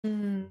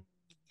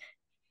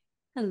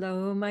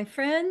Hello, my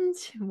friend.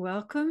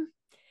 Welcome.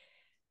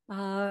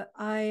 I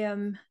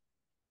am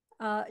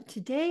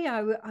today.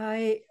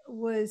 I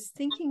was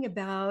thinking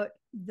about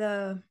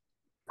the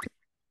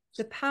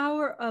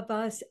power of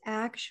us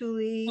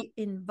actually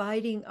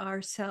inviting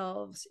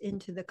ourselves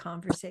into the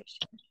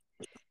conversation.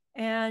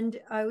 And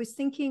I was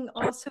thinking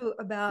also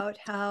about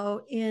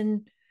how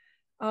in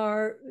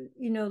our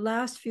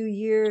last few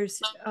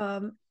years,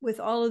 with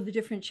all of the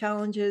different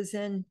challenges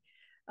and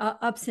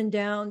ups and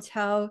downs,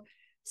 how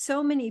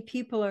so many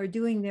people are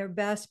doing their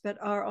best but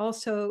are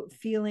also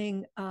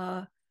feeling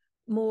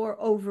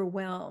more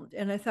overwhelmed.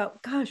 And I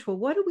thought, gosh, well,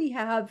 what do we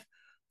have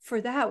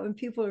for that when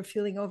people are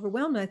feeling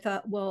overwhelmed? I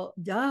thought, well,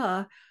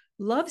 duh,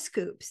 love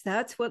scoops.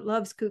 That's what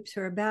love scoops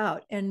are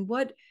about. And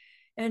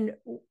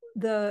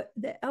the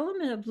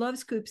element of love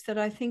scoops that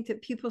I think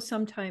that people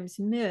sometimes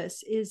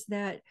miss is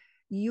that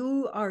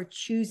you are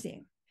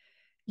choosing.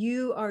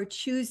 You are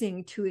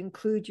choosing to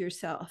include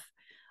yourself.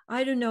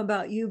 I don't know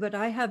about you, but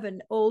I have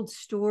an old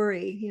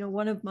story.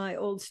 One of my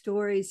old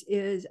stories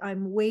is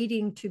I'm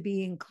waiting to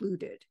be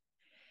included.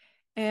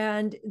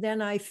 And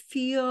then I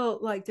feel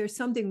like there's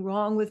something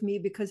wrong with me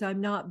because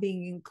I'm not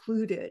being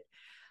included.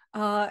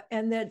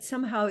 And that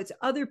somehow it's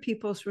other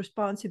people's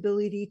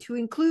responsibility to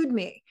include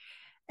me.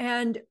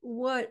 And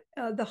what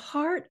the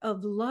heart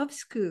of Love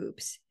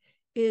Scoops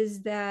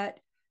is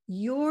that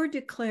you're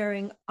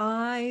declaring,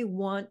 I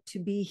want to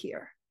be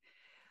here.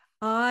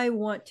 I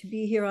want to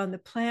be here on the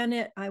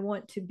planet. I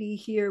want to be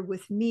here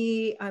with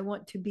me. I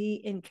want to be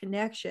in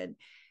connection.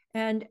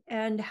 And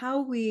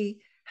how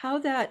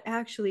that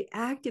actually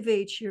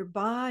activates your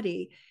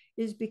body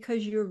is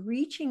because you're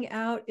reaching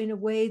out in a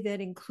way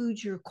that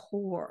includes your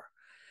core.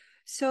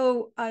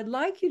 So I'd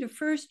like you to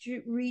first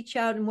reach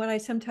out in what I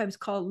sometimes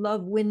call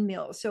love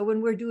windmills. So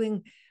when we're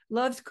doing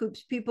love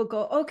scoops, people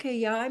go, okay,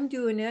 yeah, I'm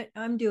doing it.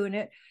 I'm doing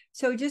it.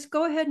 So just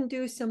go ahead and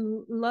do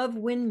some love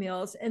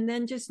windmills and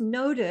then just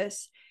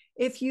notice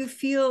if you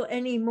feel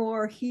any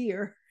more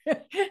here,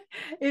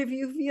 if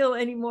you feel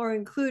any more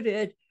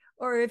included,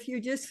 or if you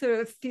just sort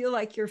of feel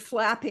like you're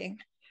flapping.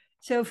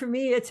 So for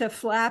me, it's a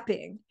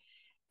flapping.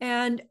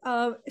 And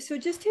so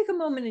just take a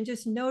moment and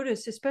just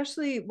notice,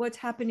 especially what's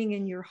happening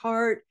in your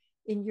heart,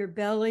 in your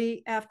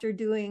belly after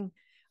doing,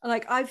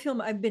 like I feel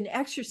I've been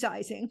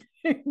exercising,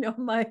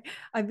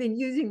 I've been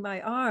using my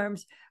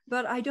arms,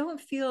 but I don't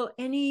feel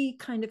any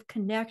kind of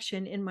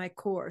connection in my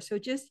core. So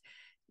just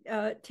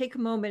take a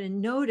moment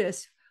and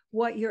notice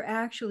what you're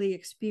actually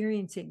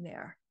experiencing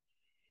there.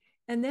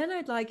 And then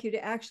I'd like you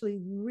to actually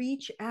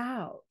reach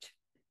out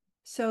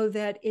so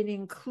that it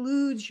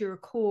includes your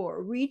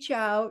core. Reach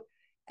out,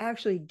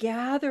 actually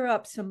gather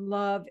up some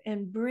love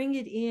and bring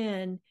it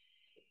in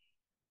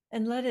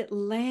and let it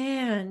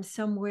land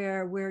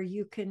somewhere where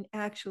you can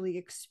actually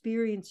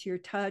experience your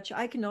touch.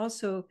 I can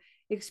also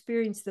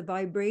experience the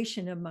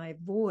vibration of my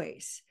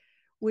voice,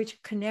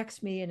 which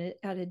connects me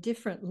at a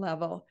different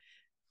level.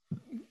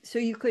 So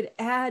you could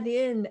add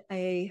in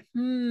a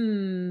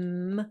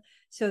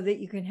so that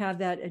you can have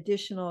that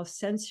additional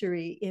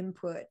sensory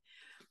input.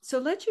 So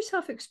let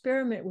yourself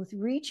experiment with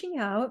reaching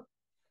out,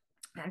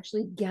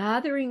 actually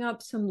gathering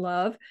up some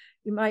love.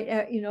 You might,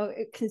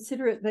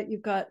 consider it that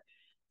you've got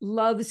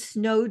love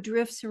snow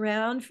drifts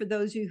around. For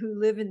those of you who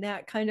live in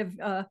that kind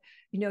of,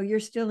 you're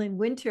still in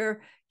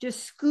winter,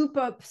 just scoop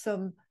up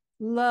some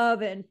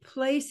love and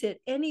place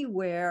it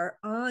anywhere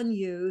on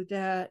you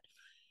that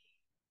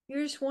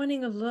you're just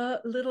wanting a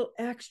little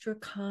extra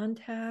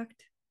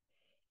contact,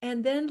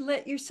 and then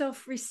let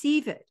yourself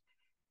receive it.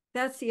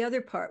 That's the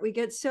other part. We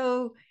get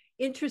so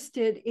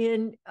interested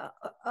in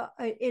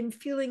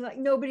feeling like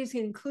nobody's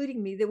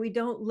including me that we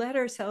don't let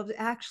ourselves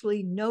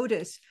actually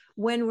notice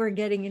when we're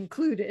getting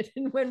included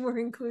and when we're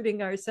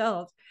including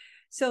ourselves.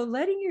 So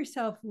letting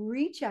yourself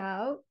reach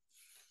out,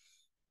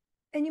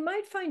 and you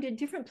might find a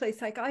different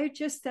place. Like I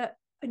just that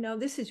now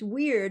this is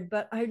weird,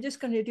 but I'm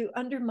just going to do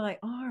under my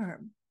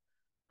arm.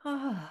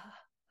 Ah,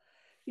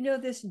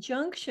 this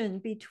junction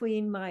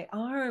between my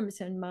arms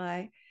and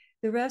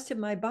the rest of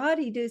my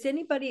body. Does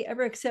anybody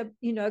ever, except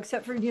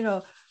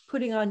for,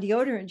 putting on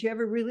deodorant, do you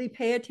ever really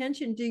pay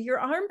attention to your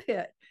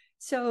armpit?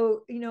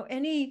 So,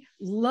 any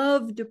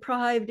love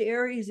deprived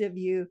areas of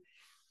you,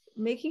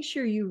 making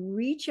sure you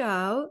reach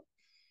out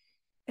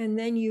and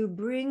then you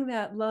bring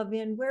that love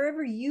in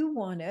wherever you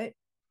want it.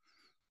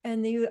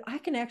 And I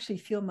can actually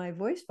feel my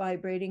voice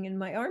vibrating in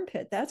my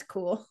armpit. That's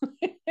cool.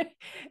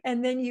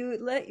 And then you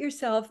let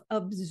yourself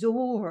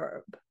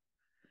absorb.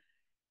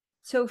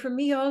 So for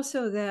me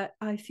also, that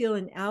I feel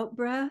an out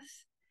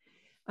breath.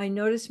 I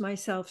notice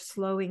myself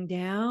slowing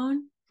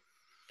down.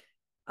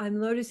 I'm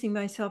noticing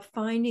myself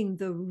finding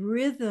the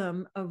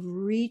rhythm of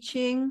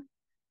reaching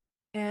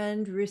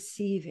and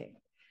receiving.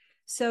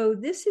 So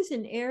this is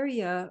an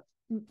area,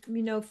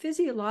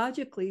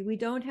 physiologically, we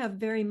don't have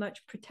very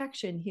much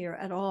protection here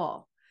at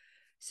all.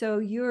 So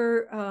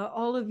your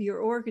all of your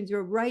organs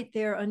are right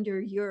there under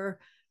your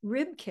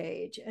rib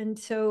cage. And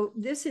so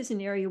this is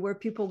an area where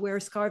people wear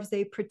scarves,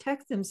 they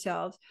protect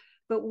themselves.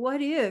 But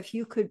what if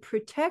you could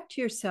protect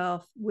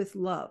yourself with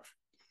love?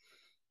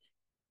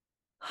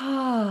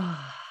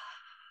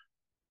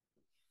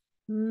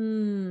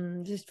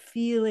 just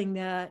feeling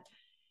that,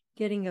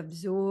 getting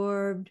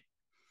absorbed.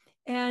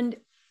 And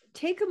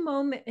take a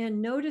moment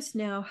and notice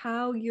now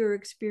how you're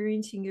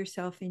experiencing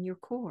yourself in your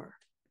core.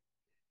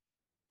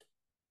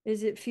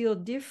 Does it feel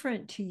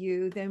different to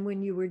you than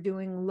when you were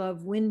doing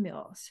love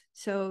windmills?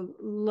 So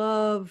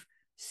love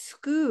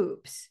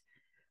scoops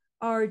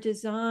are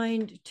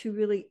designed to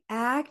really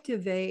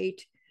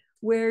activate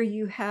where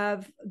you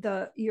have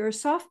your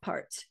soft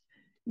parts,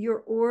 your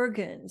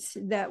organs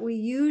that we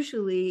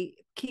usually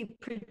keep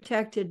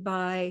protected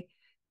by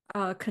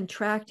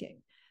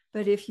contracting.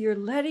 But if you're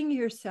letting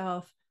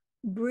yourself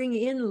bring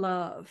in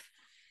love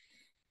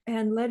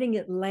and letting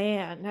it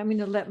land, I'm going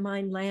to let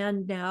mine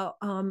land now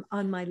on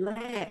my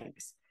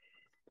legs,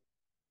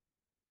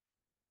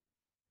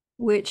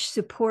 which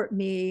support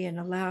me and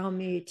allow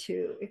me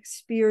to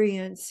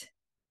experience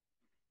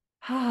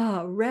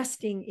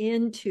resting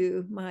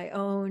into my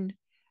own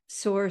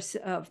source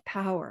of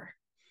power.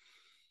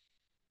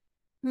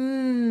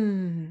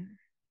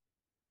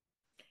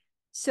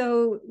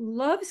 So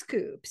love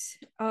scoops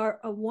are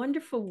a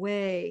wonderful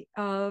way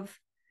of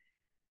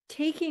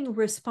taking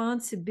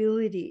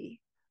responsibility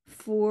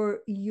for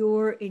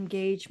your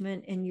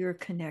engagement and your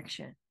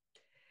connection.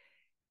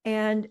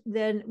 And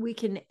then we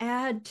can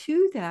add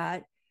to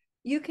that,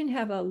 you can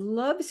have a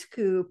love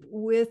scoop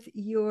with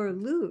your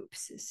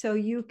loops. So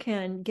you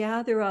can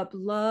gather up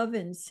love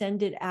and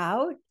send it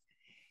out.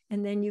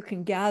 And then you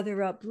can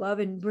gather up love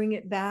and bring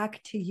it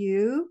back to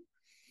you.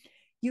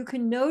 You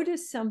can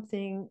notice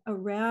something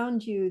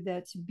around you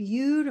that's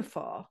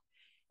beautiful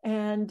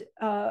and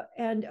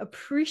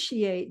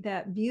appreciate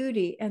that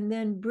beauty, and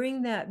then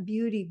bring that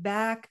beauty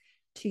back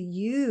to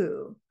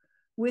you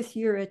with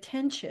your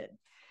attention.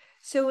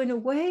 So in a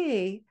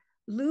way,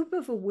 loop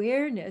of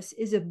awareness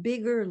is a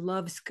bigger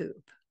love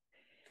scoop.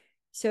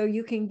 So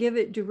you can give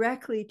it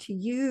directly to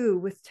you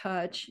with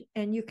touch,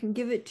 and you can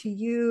give it to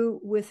you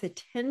with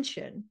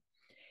attention.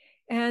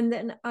 And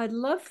then I'd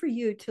love for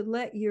you to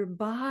let your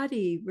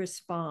body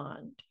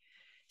respond.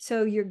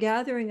 So you're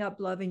gathering up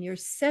love and you're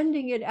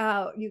sending it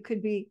out. You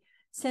could be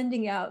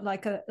sending out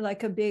like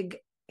a big,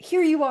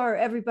 here you are,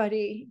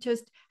 everybody,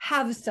 just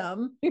have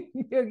some.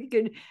 You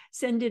could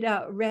send it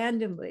out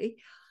randomly.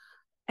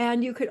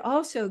 And you could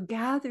also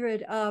gather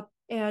it up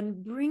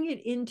and bring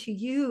it into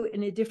you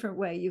in a different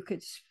way. You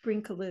could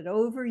sprinkle it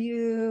over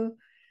you.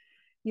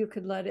 You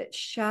could let it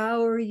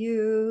shower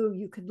you.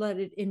 You could let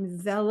it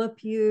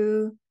envelop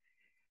you.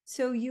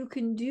 So you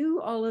can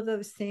do all of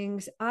those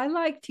things. I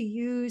like to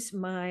use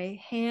my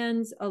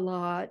hands a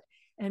lot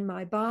and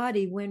my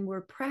body when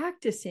we're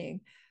practicing,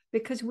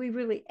 because we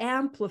really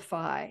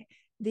amplify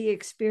the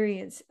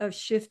experience of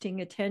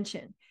shifting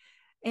attention.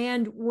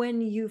 And when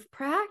you've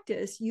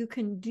practiced, you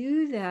can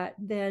do that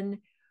then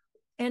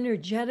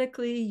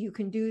energetically. You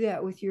can do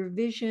that with your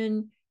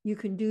vision. You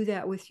can do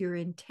that with your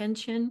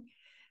intention.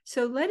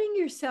 So letting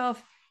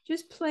yourself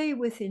just play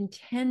with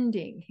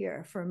intending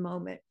here for a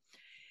moment,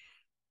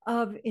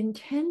 of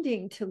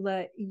intending to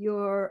let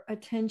your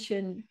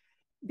attention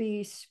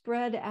be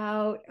spread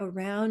out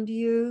around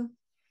you.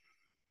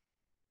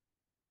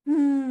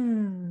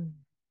 And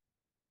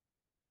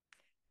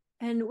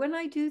when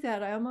I do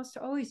that, I almost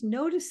always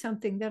notice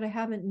something that I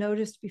haven't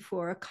noticed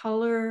before, a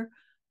color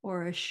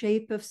or a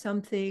shape of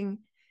something.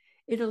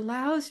 It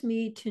allows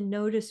me to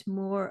notice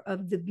more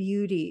of the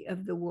beauty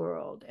of the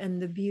world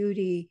and the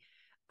beauty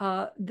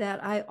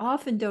that I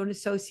often don't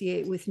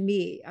associate with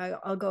me.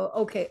 I'll go,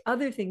 okay,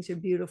 other things are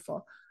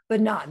beautiful, but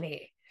not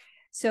me.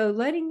 So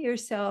letting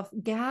yourself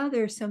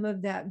gather some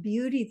of that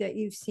beauty that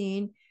you've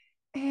seen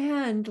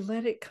and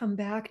let it come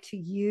back to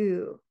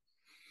you.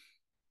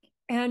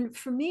 And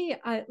for me,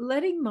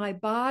 letting my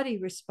body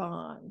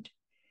respond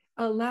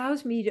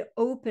allows me to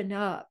open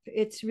up.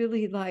 It's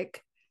really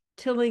like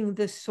tilling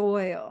the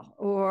soil,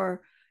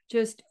 or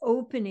just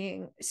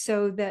opening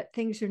so that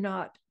things are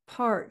not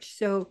parched.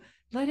 So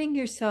letting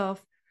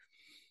yourself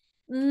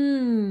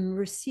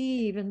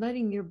receive, and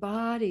letting your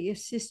body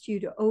assist you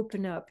to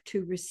open up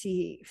to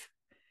receive.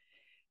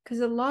 Because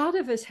a lot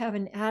of us have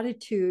an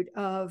attitude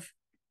of,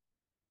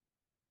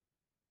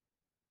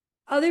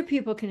 other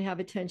people can have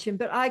attention,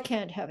 but I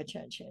can't have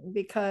attention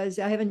because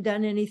I haven't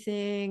done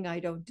anything, I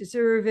don't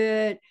deserve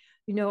it,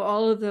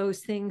 all of those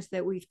things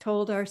that we've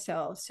told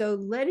ourselves. So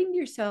letting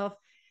yourself,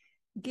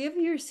 give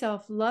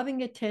yourself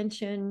loving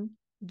attention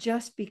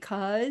just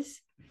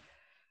because.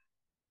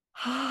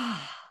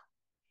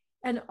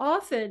 And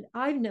often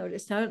I've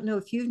noticed, I don't know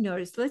if you've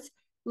noticed,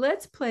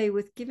 let's play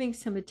with giving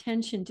some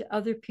attention to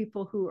other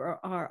people who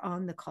are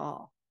on the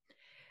call.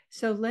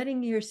 So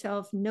letting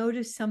yourself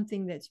notice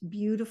something that's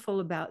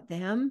beautiful about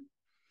them,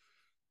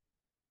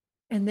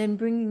 and then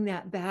bringing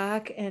that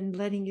back and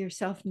letting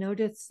yourself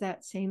notice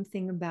that same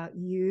thing about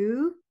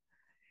you.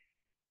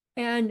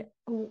 And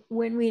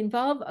when we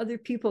involve other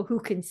people who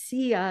can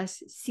see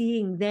us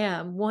seeing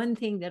them, one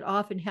thing that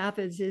often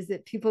happens is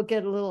that people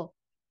get a little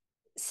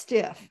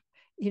stiff,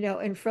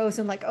 and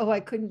frozen, like, oh, I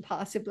couldn't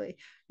possibly,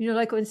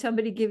 like when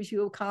somebody gives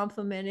you a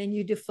compliment and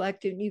you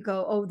deflect it and you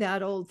go, oh,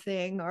 that old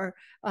thing. Or,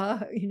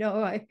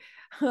 I,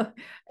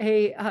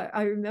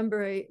 I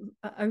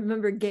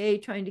remember Gay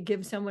trying to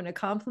give someone a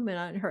compliment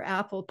on her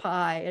apple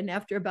pie. And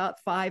after about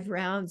 5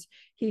 rounds,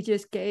 he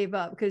just gave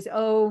up because,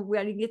 oh,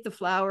 I didn't get the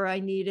flour I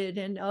needed.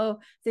 And, oh,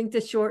 I think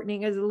the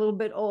shortening is a little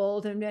bit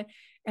old.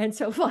 And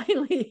so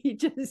finally he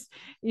just,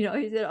 he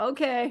said,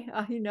 okay,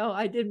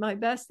 I did my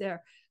best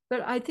there.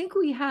 But I think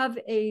we have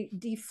a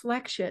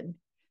deflection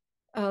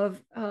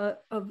of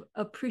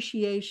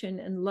appreciation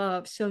and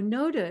love. So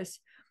notice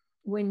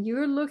when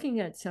you're looking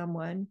at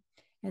someone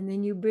and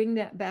then you bring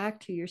that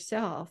back to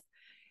yourself,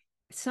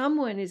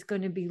 someone is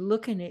going to be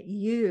looking at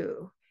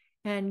you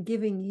and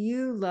giving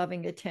you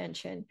loving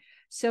attention.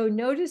 So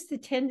notice the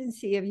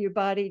tendency of your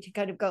body to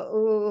kind of go,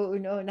 oh,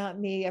 no, not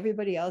me,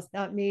 everybody else,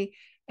 not me.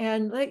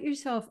 And let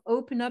yourself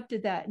open up to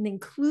that, and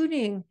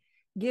including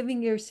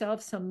giving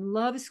yourself some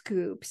love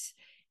scoops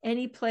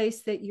any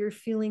place that you're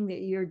feeling that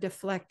you're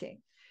deflecting.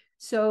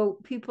 So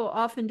people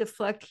often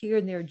deflect here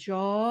in their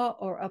jaw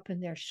or up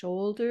in their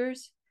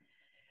shoulders,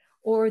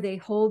 or they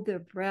hold their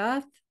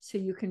breath. So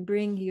you can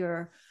bring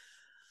your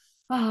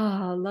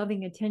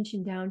loving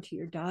attention down to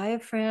your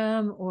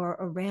diaphragm or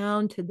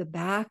around to the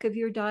back of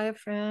your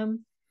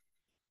diaphragm.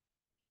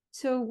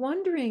 So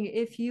wondering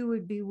if you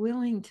would be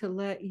willing to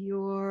let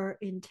your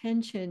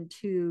intention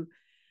to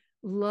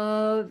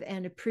love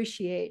and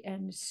appreciate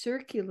and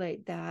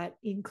circulate that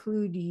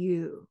include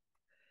you.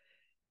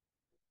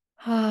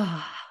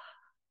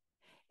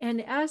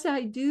 And as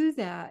I do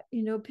that,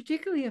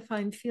 particularly if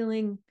I'm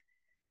feeling,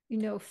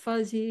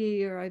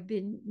 fuzzy, or I've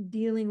been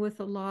dealing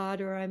with a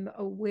lot, or I'm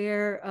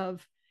aware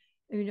of,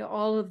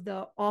 all of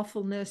the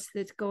awfulness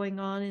that's going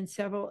on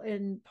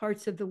in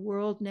parts of the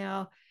world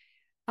now,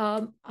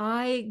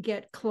 I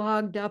get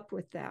clogged up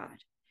with that.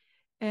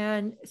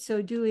 And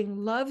so doing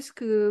love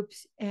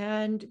scoops,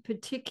 and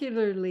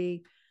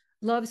particularly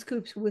love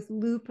scoops with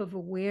loop of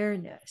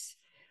awareness,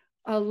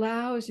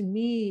 allows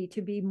me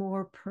to be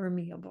more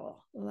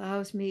permeable,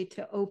 allows me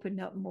to open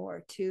up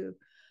more to,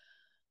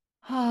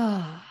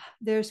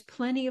 there's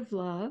plenty of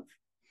love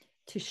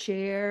to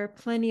share,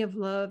 plenty of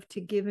love to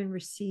give and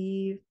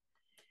receive.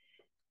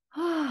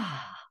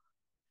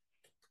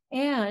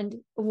 And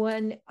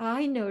when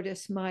I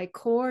notice my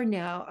core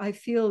now,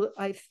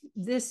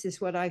 this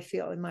is what I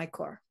feel in my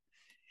core.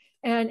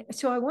 And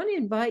so I want to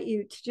invite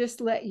you to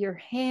just let your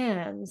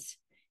hands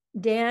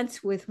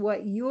dance with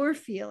what you're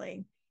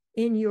feeling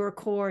in your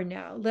core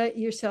now. Let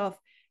yourself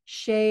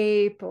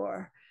shape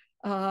or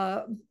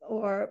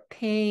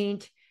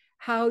paint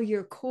how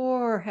your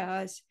core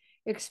has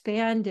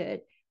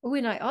expanded. Oh,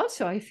 and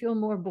I feel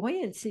more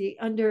buoyancy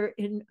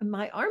in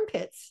my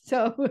armpits.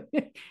 So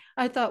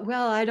I thought,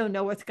 well, I don't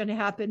know what's going to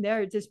happen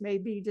there. It just may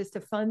be just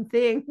a fun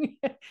thing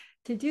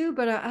to do,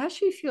 but I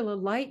actually feel a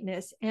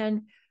lightness.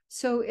 And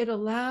so it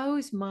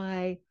allows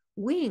my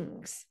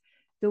wings,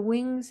 the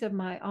wings of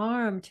my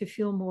arm, to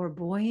feel more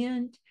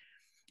buoyant.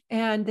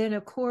 And then,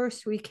 of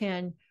course, we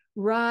can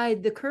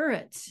ride the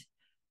currents.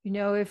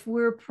 If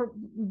we're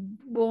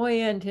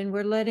buoyant and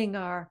we're letting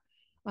our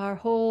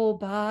whole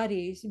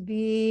bodies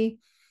be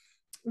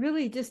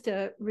really just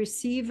a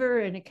receiver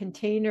and a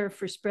container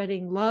for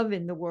spreading love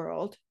in the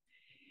world,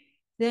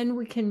 then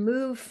we can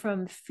move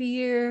from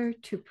fear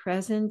to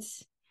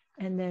presence,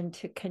 and then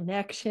to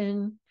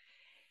connection.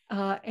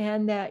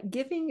 And that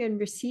giving and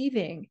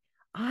receiving,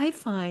 I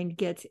find,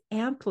 gets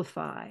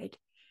amplified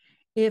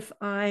if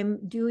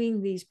I'm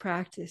doing these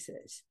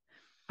practices.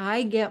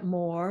 I get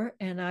more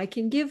and I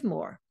can give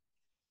more.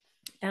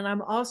 And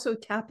I'm also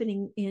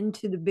tapping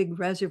into the big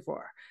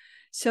reservoir.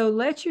 So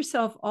let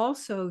yourself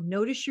also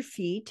notice your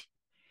feet.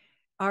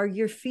 Are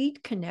your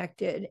feet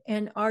connected?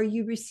 And are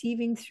you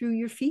receiving through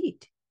your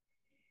feet?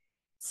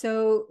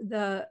 So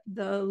the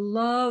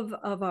love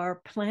of our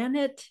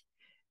planet,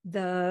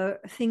 the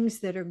things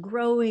that are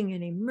growing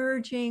and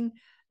emerging,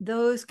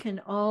 those can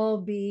all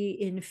be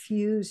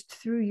infused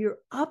through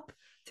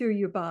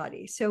your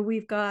body. So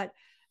we've got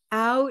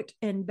out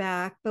and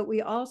back, but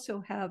we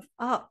also have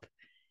up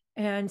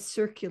and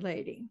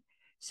circulating.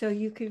 So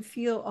you can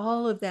feel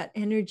all of that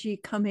energy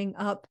coming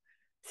up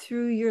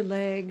through your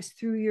legs,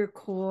 through your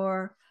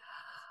core.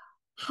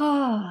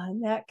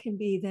 And that can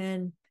be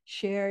then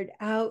shared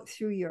out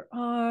through your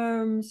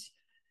arms.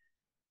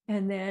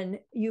 And then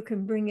you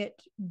can bring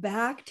it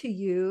back to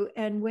you.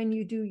 And when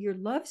you do your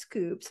love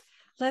scoops,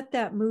 let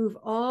that move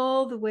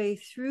all the way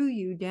through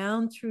you,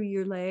 down through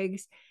your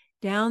legs,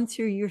 down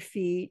through your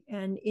feet,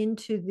 and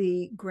into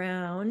the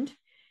ground.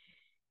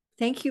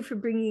 Thank you for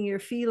bringing your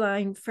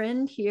feline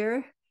friend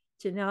here,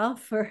 Janelle,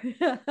 for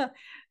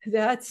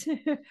that's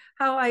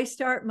how I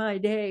start my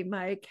day.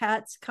 My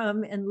cats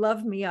come and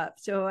love me up.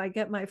 So I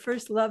get my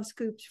first love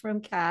scoops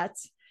from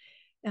cats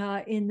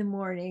in the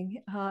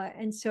morning.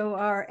 And so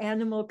our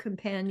animal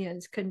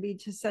companions can be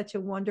just such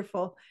a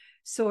wonderful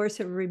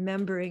source of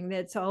remembering that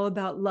it's all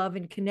about love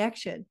and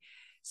connection.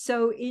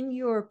 So in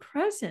your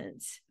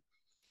presence,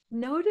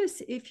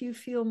 notice if you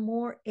feel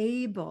more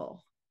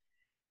able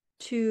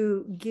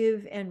to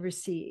give and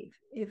receive.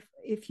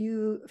 If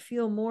you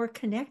feel more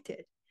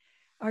connected,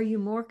 are you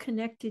more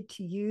connected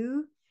to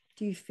you?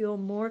 Do you feel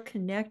more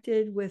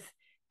connected with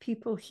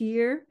people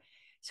here?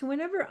 So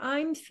whenever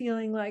I'm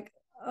feeling like,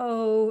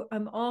 oh,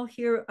 I'm all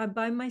here, I'm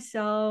by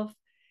myself,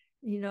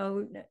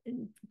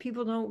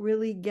 people don't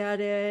really get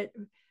it,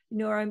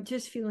 or I'm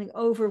just feeling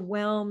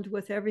overwhelmed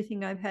with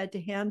everything I've had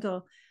to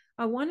handle,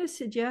 I want to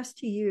suggest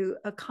to you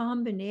a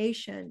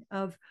combination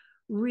of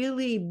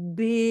really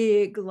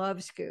big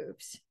love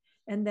scoops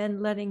and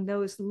then letting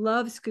those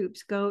love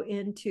scoops go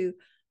into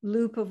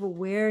loop of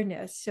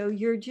awareness. So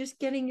you're just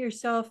getting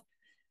yourself,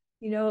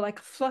 like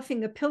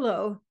fluffing a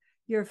pillow,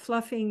 you're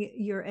fluffing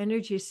your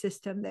energy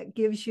system that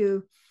gives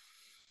you,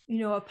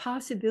 a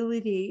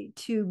possibility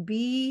to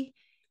be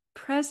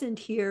present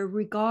here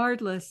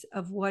regardless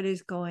of what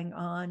is going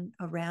on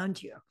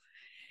around you.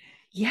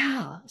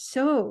 Yeah.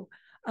 So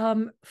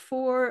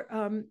for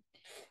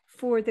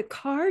the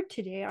card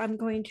today, I'm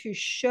going to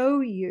show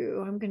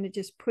you, I'm going to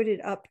just put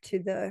it up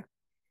to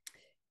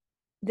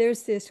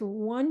there's this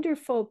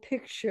wonderful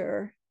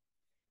picture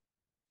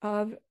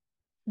of,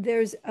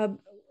 there's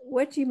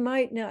what you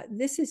might not,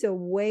 this is a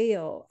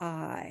whale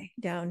eye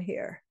down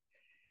here.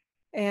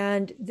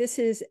 And this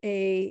is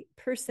a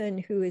person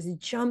who is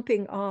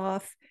jumping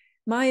off.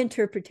 My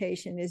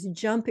interpretation is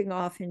jumping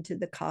off into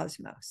the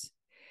cosmos.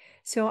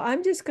 So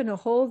I'm just going to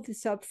hold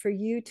this up for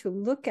you to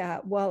look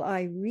at while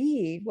I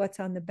read what's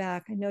on the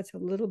back. I know it's a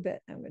little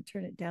bit, I'm going to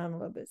turn it down a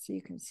little bit so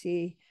you can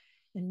see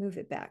and move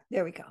it back.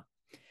 There we go.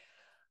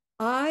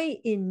 I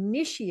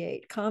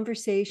initiate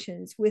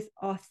conversations with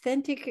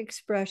authentic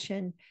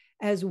expression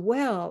as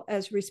well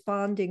as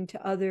responding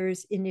to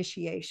others'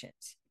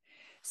 initiations.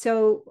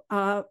 So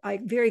I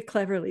very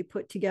cleverly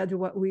put together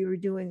what we were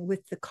doing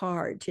with the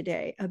card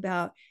today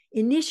about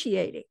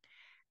initiating,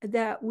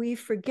 that we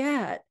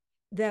forget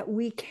that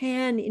we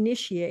can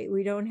initiate.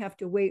 We don't have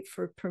to wait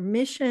for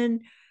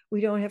permission. We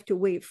don't have to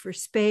wait for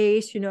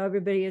space.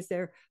 Everybody is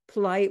there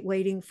polite,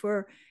 waiting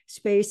for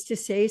space to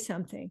say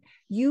something.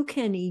 You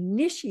can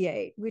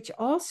initiate, which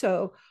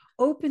also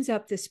opens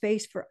up the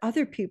space for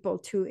other people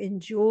to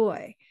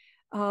enjoy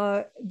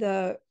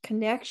the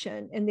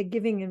connection and the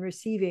giving and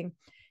receiving.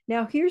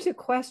 Now, here's a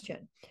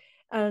question,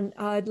 and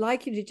I'd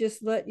like you to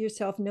just let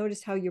yourself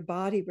notice how your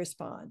body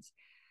responds.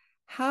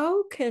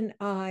 How can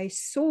I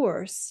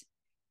source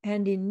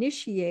and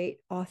initiate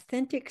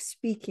authentic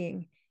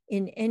speaking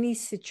in any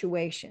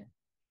situation?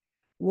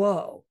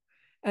 Whoa.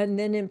 And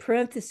then in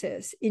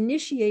parenthesis,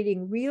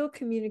 initiating real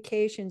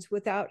communications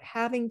without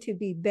having to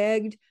be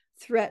begged,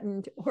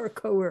 threatened, or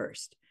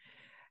coerced.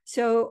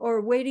 So, or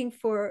waiting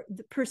for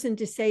the person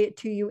to say it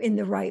to you in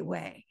the right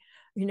way.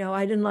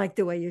 I didn't like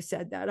the way you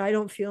said that. I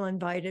don't feel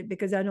invited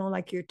because I don't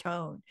like your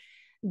tone.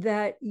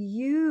 That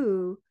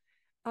an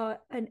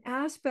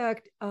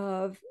aspect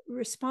of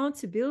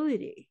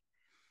responsibility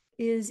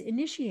is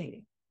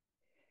initiating.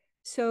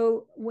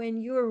 So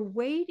when you're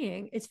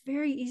waiting, it's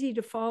very easy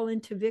to fall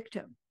into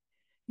victim.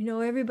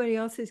 Everybody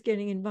else is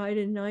getting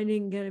invited and I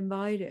didn't get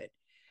invited.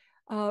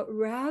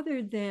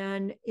 Rather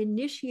than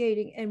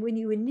initiating, and when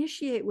you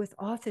initiate with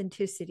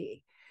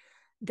authenticity,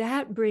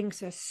 that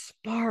brings a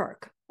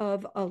spark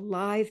of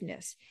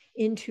aliveness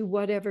into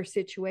whatever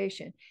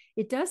situation.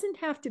 It doesn't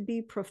have to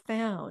be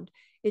profound.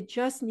 It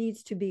just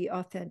needs to be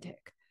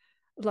authentic.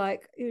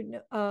 Like,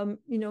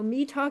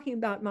 me talking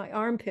about my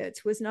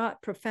armpits was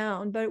not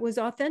profound, but it was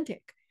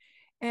authentic.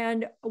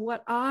 And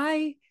what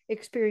I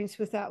experienced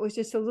with that was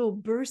just a little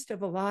burst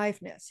of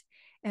aliveness.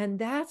 And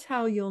that's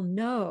how you'll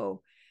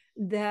know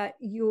that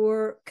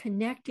you're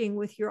connecting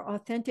with your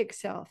authentic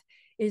self,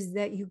 is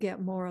that you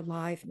get more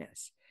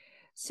aliveness.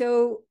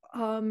 So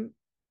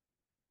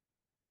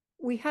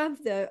we have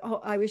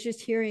I was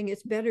just hearing,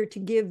 it's better to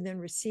give than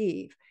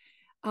receive.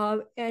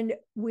 And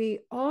we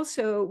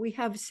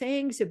have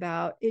sayings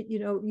about it,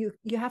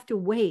 you have to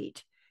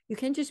wait. You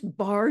can't just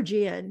barge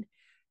in,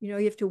 you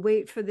have to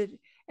wait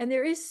and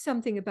there is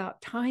something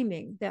about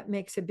timing that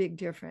makes a big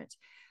difference.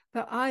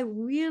 But I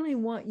really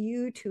want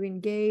you to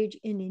engage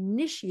in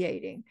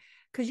initiating,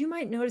 because you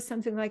might notice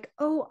something like,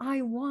 oh,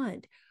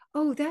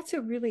 that's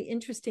a really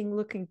interesting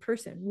looking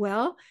person.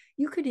 Well,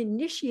 you could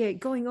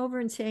initiate going over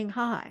and saying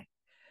hi.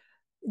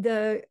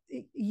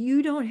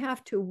 You don't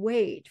have to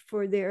wait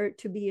for there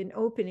to be an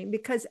opening,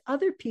 because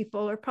other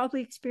people are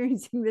probably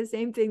experiencing the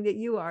same thing that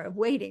you are, of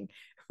waiting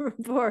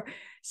for.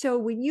 So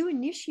when you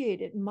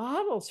initiate it,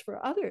 models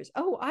for others,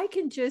 oh, I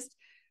can just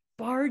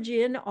barge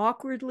in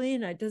awkwardly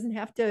and it doesn't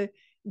have to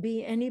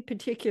be any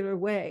particular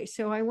way.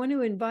 So I want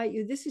to invite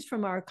you, this is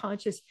from our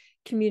conscious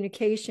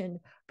communication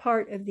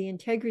part of the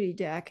integrity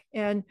deck.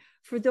 And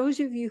for those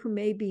of you who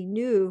may be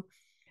new,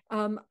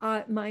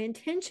 my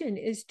intention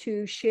is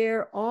to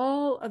share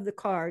all of the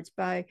cards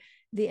by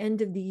the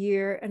end of the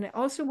year. And I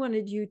also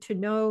wanted you to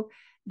know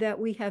that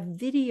we have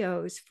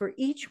videos for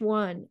each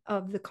one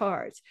of the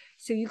cards.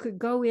 So you could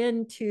go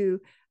into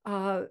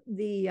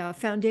the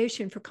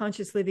Foundation for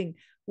Conscious Living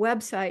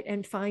website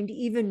and find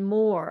even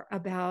more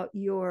about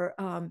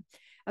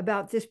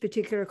about this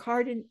particular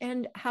card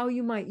and how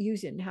you might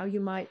use it and how you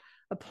might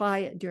apply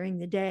it during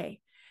the day.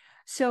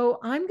 So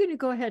I'm going to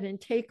go ahead and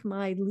take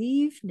my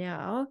leave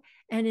now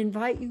and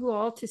invite you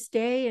all to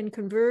stay and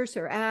converse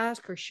or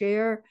ask or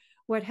share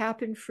what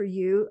happened for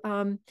you,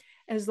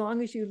 as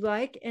long as you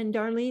like. And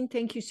Darlene,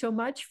 thank you so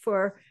much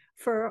for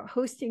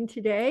hosting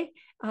today.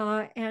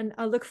 And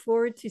I look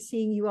forward to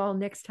seeing you all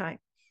next time.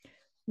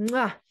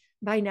 Mwah.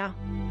 Bye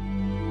now.